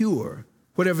are pure,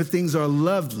 whatever things are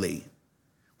lovely,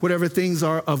 whatever things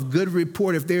are of good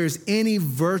report, if there is any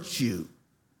virtue,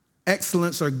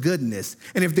 excellence, or goodness,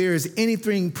 and if there is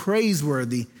anything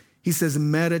praiseworthy, he says,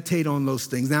 meditate on those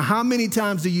things. Now, how many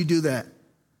times do you do that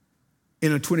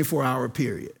in a 24-hour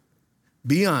period?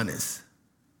 Be honest.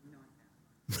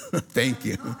 Thank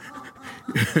you.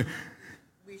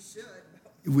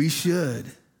 We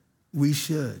should.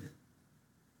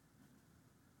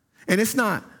 And it's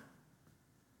not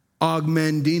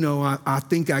augmendino, I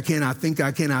think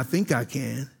I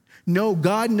can. No,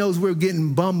 God knows we're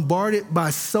getting bombarded by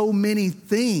so many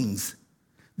things.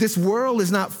 This world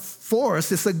is not for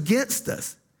us, it's against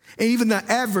us. And even the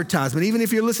advertisement, even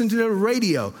if you're listening to the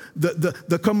radio,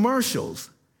 the commercials,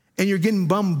 and you're getting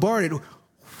bombarded,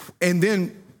 and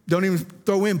then don't even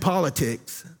throw in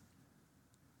politics,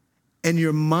 and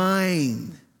your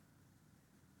mind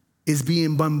is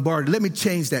being bombarded. Let me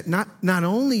change that. Not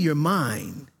only your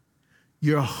mind,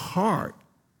 your heart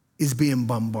is being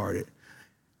bombarded.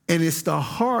 And it's the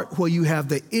heart where you have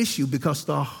the issue, because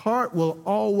the heart will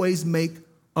always make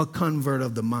a convert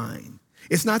of the mind.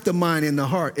 It's not the mind and the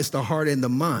heart, it's the heart and the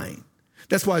mind.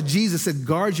 That's why Jesus said,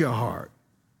 guard your heart.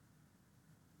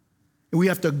 And we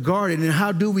have to guard it. And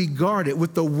how do we guard it?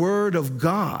 With the word of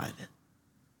God.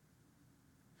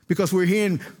 Because we're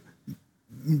hearing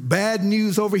bad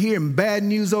news over here and bad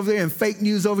news over there and fake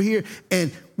news over here,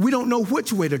 and we don't know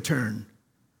which way to turn.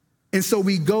 And so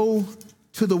we go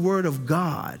to the word of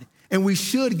God, and we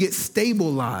should get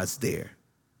stabilized there.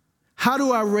 How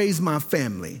do I raise my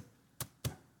family?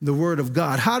 The word of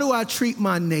God. How do I treat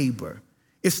my neighbor?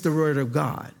 It's the word of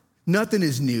God. Nothing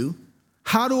is new.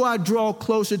 How do I draw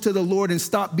closer to the Lord and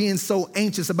stop being so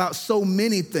anxious about so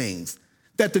many things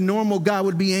that the normal guy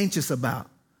would be anxious about?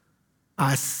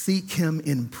 I seek him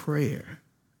in prayer,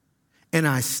 and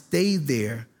I stay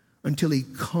there until he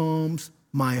calms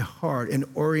my heart and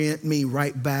orient me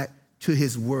right back to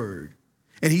his word.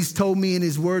 And he's told me in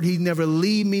his word, he'd never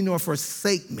leave me nor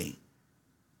forsake me.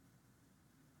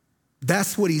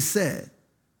 That's what he said.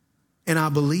 And I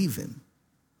believe him.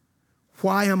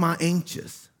 Why am I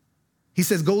anxious? He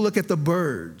says, go look at the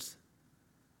birds.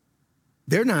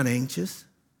 They're not anxious.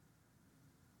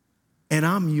 And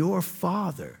I'm your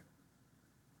father.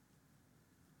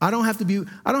 I don't have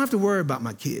to worry about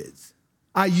my kids.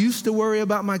 I used to worry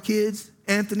about my kids,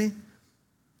 Anthony.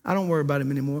 I don't worry about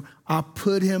him anymore. I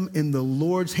put him in the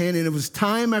Lord's hand, and it was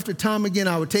time after time again,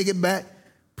 I would take it back,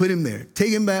 put him there.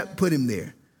 Take him back, put him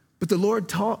there. But the Lord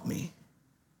taught me.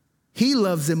 He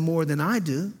loves him more than I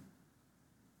do.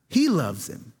 He loves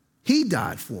him. He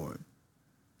died for him.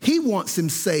 He wants him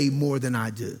saved more than I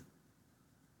do.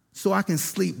 So I can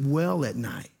sleep well at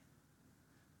night.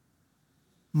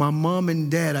 My mom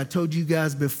and dad, I told you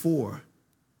guys before,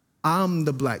 I'm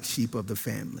the black sheep of the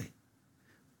family.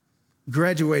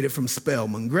 Graduated from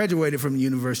Spelman, graduated from the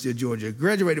University of Georgia,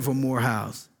 graduated from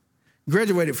Morehouse,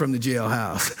 graduated from the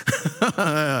jailhouse.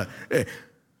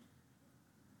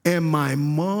 And my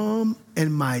mom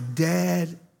and my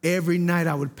dad, every night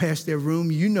I would pass their room,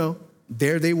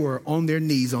 there they were on their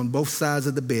knees on both sides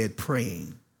of the bed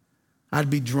praying. I'd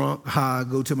be drunk, high,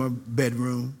 go to my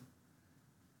bedroom.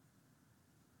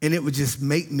 And it would just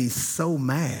make me so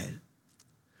mad.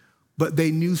 But they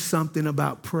knew something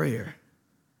about prayer.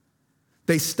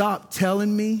 They stopped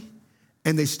telling me,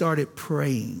 and they started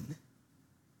praying.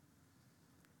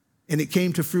 And it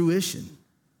came to fruition.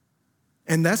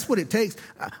 And that's what it takes.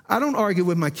 I don't argue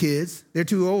with my kids. They're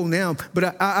too old now,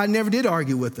 but I never did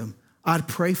argue with them. I'd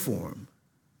pray for them.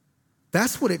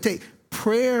 That's what it takes.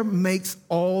 Prayer makes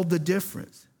all the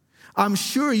difference. I'm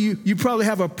sure you probably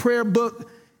have a prayer book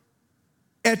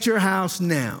at your house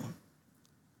now.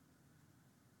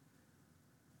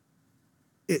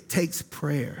 It takes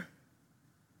prayer.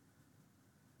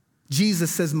 Jesus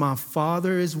says, my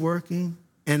Father is working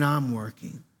and I'm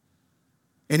working.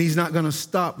 And he's not going to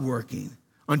stop working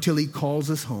until he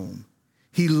calls us home.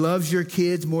 He loves your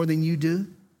kids more than you do.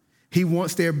 He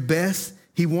wants their best.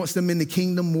 He wants them in the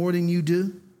kingdom more than you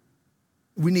do.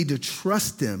 We need to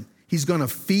trust him. He's going to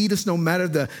feed us no matter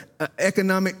the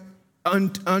economic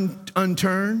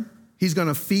unturn. He's going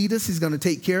to feed us. He's going to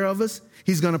take care of us.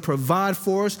 He's going to provide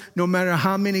for us. No matter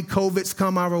how many COVIDs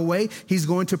come our way, he's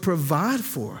going to provide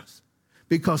for us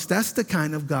because that's the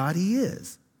kind of God he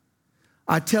is.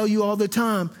 I tell you all the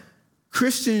time,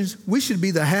 Christians, we should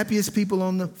be the happiest people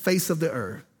on the face of the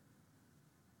earth.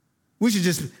 We should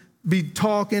just be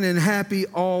talking and happy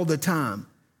all the time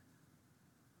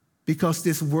because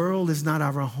this world is not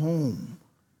our home.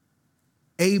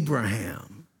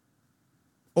 Abraham,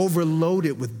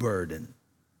 overloaded with burden,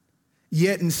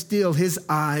 yet and still his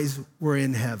eyes were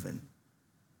in heaven.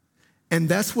 And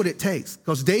that's what it takes,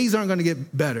 because days aren't going to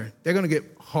get better. They're going to get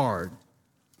hard.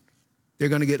 They're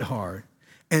going to get hard.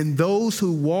 And those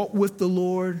who walk with the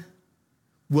Lord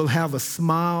will have a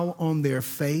smile on their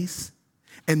face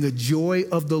and the joy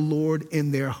of the Lord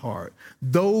in their heart.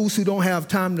 Those who don't have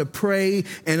time to pray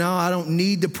and I don't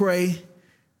need to pray,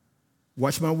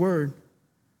 watch my word,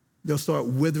 they'll start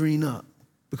withering up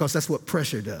because that's what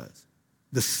pressure does.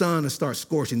 The sun will start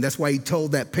scorching. That's why he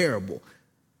told that parable.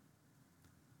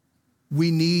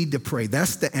 We need to pray.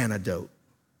 That's the antidote.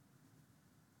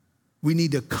 We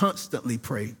need to constantly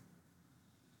pray.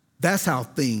 That's how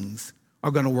things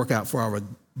are going to work out for our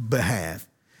behalf.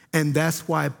 And that's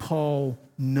why Paul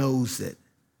knows it.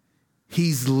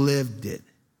 He's lived it.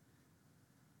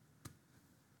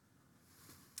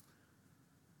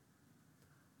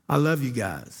 I love you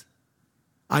guys.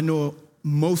 I know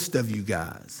most of you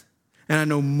guys. And I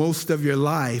know most of your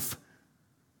life.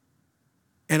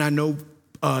 And I know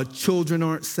children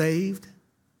aren't saved.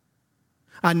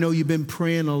 I know you've been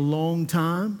praying a long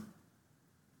time,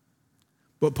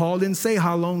 but Paul didn't say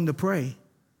how long to pray.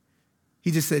 He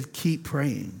just said, keep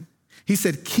praying. He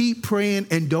said, keep praying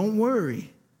and don't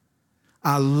worry.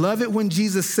 I love it when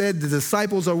Jesus said the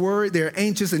disciples are worried, they're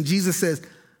anxious, and Jesus says,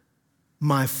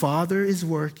 my Father is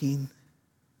working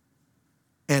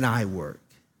and I work.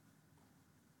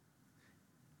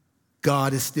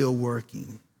 God is still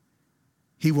working.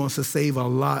 He wants to save a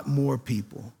lot more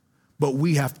people, but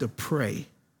we have to pray.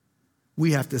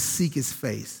 We have to seek his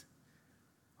face.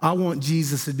 I want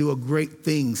Jesus to do great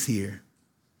things here.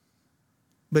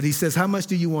 But he says, how much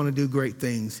do you want to do great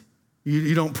things?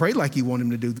 You don't pray like you want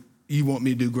me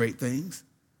to do great things.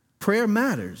 Prayer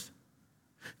matters.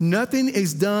 Nothing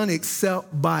is done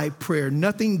except by prayer.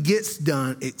 Nothing gets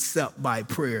done except by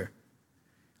prayer.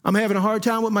 I'm having a hard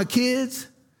time with my kids.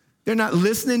 They're not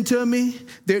listening to me.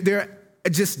 They're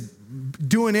just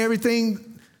doing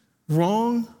everything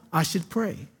wrong. I should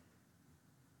pray.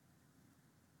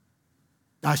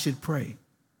 I should pray.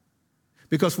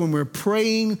 Because when we're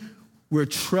praying, we're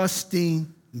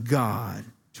trusting God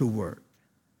to work.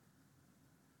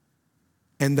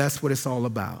 And that's what it's all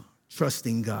about,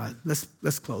 trusting God.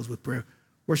 Let's close with prayer.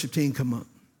 Worship team, come up.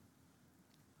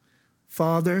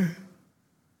 Father,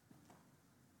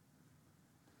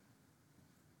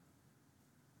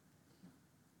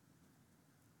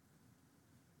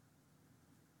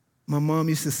 my mom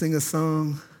used to sing a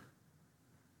song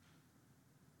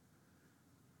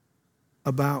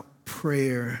about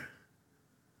prayer,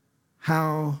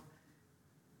 how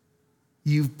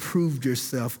you've proved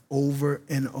yourself over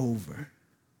and over.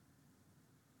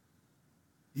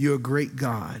 You're a great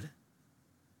God.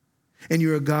 And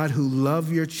you're a God who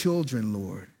loves your children,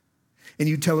 Lord. And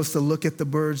you tell us to look at the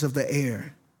birds of the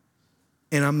air.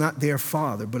 And I'm not their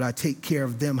father, but I take care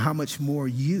of them. How much more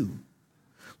you?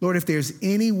 Lord, if there's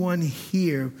anyone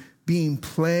here being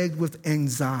plagued with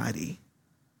anxiety,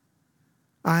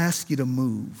 I ask you to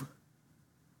move.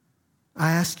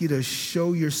 I ask you to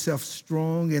show yourself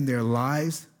strong in their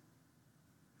lives.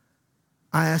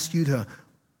 I ask you to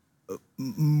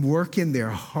work in their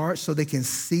hearts so they can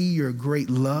see your great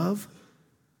love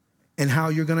and how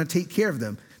you're going to take care of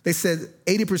them. They said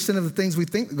 80% of the things we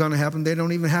think are going to happen, they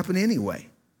don't even happen anyway.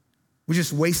 We're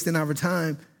just wasting our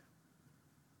time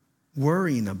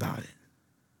worrying about it.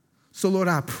 So, Lord,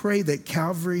 I pray that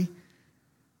Calvary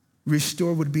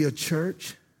Restore would be a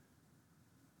church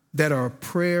that are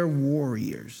prayer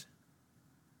warriors.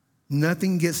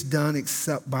 Nothing gets done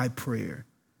except by prayer.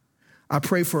 I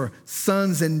pray for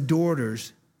sons and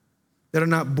daughters that are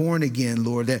not born again,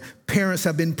 Lord, that parents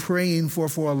have been praying for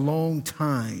a long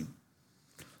time.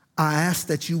 I ask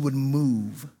that you would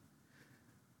move,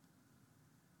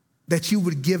 that you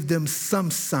would give them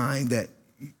some sign that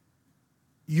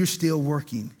you're still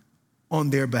working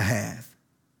on their behalf.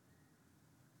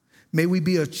 May we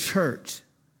be a church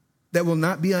that will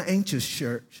not be an anxious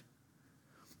church,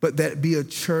 but that be a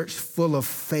church full of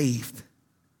faith,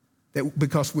 that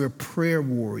because we're prayer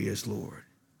warriors, Lord,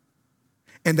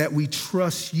 and that we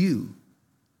trust you,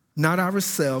 not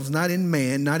ourselves, not in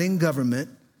man, not in government,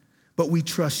 but we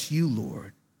trust you,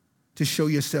 Lord, to show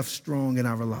yourself strong in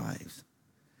our lives.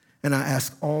 And I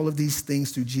ask all of these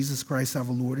things through Jesus Christ, our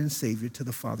Lord and Savior, to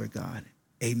the Father God.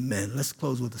 Amen. Let's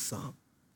close with a psalm.